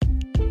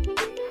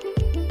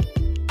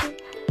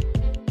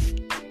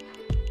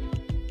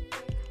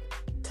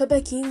To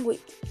begin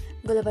with,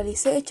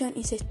 globalization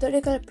is a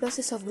historical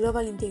process of global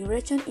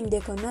integration in the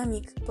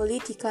economic,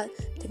 political,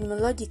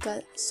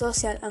 technological,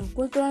 social, and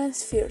cultural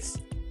spheres,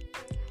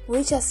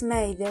 which has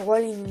made the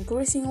world an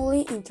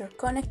increasingly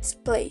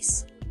interconnected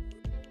place.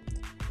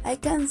 I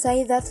can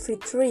say that free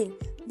trade,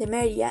 the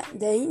media,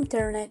 the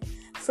internet,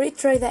 free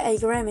trade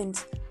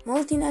agreements,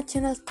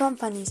 multinational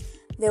companies,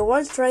 the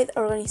World Trade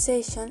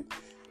Organization,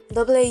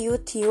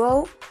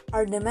 WTO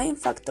are the main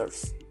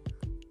factors.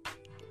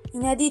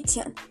 In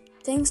addition,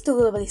 thanks to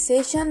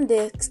globalization,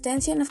 the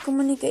extension of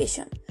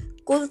communication,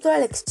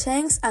 cultural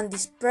exchange and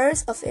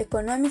disperse of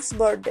economic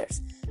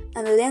borders,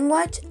 and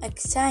language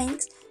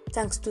exchange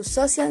thanks to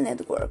social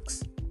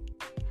networks.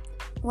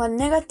 One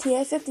negative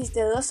effect is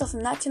the loss of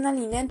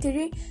national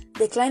identity,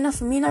 decline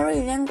of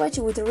minority language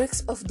with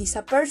risks of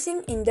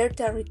disappearing in their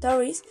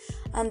territories,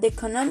 and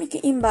economic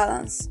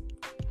imbalance.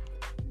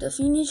 To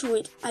finish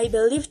with, I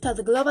believe that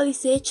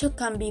globalization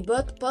can be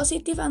both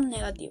positive and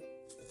negative.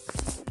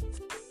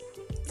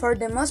 For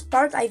the most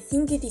part, I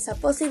think it is a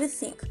positive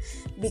thing,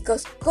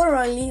 because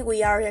currently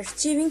we are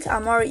achieving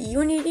a more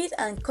united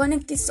and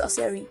connected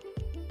society.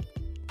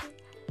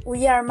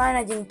 We are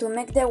managing to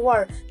make the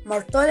world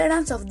more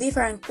tolerant of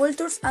different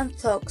cultures and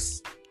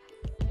thoughts.